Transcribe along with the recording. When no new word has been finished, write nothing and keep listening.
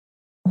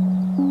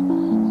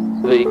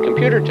The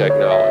computer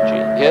technology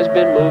has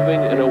been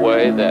moving in a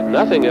way that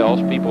nothing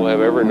else people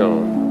have ever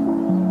known.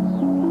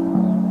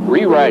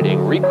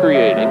 Rewriting,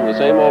 recreating the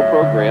same old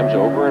programs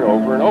over and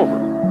over and over.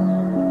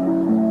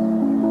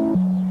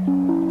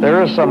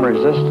 There is some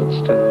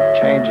resistance to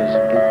changes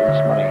in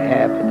people's money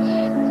habits.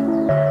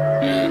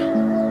 Yeah,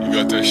 you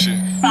got that shit?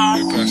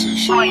 Yeah, pass that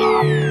shit. I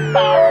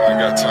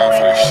got time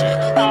for this shit.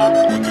 I'm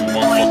gonna do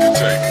one fucking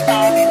take.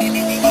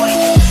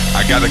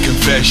 I got a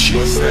confession.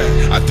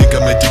 I think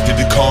I'm addicted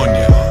to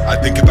cognac. I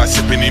think if I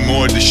sip any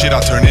more of this shit,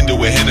 I'll turn into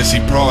a Hennessy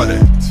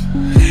product.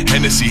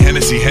 Hennessy,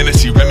 Hennessy,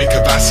 Hennessy, Remy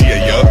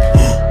Cavassier, yup.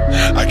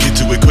 I get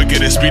to it quicker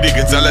than Speedy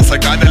Gonzalez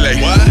like Andale.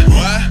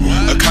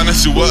 A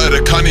connoisseur of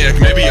the cognac,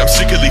 maybe I'm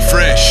sickly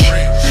fresh.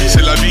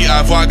 C'est la vie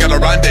à voir, got a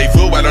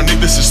rendezvous, I don't need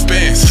the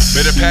suspense.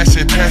 Better pass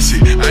it, pass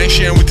it. I ain't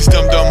sharing with these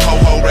dumb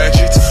ho-ho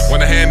ratchets.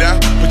 Want a hand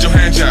out? Put your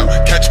hands out.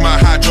 Catch my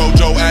hydro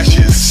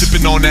ashes.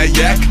 Sipping on that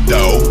yak,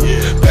 though.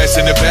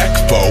 Passing the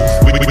back, foe.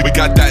 We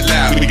got that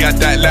loud, we got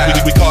that loud.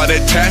 We call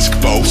that task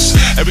force.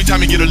 Every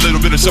time you get a little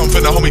bit of something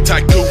from the homie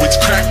Tycoon, it's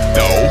crack,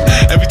 though.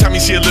 Every time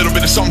you see a little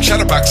bit of something,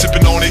 chatterbox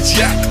sipping on its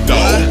yak,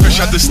 though. Fresh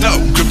out the stove,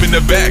 gripping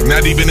the bag.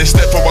 Not even a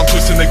step for I'm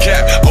twisting the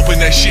cap. Open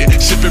that shit,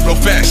 sip it real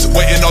fast.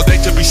 Waiting all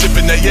day to be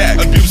sipping that yak.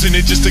 Abusing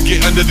it just to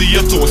get under the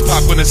influence.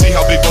 Pop when I see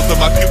how big both of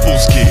my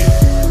pupils get.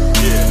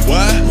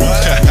 What?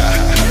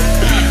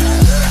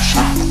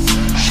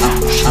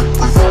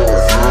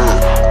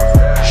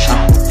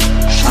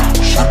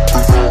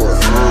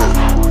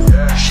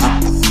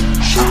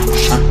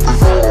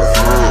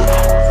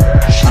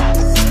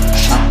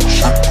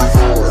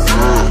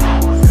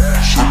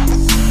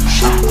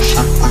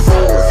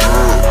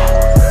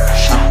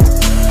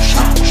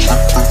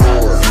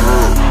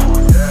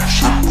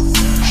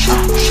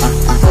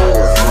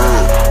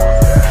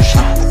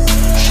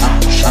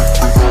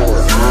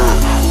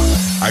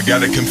 I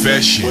got a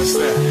confession.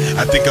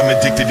 I think I'm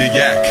addicted to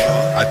yak.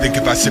 I think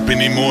if I sip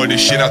any more of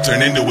this shit, I'll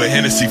turn into a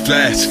Hennessy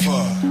flask.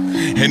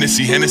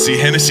 Hennessy, Hennessy,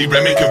 Hennessy,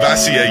 Remy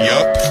Cavassier,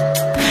 yup.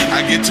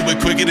 I get to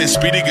it quicker than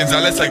Speedy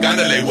Gonzalez like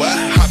Andale. What?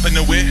 Hop in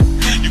the whip.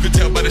 You can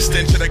tell by the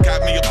stench that I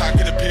got me a pocket.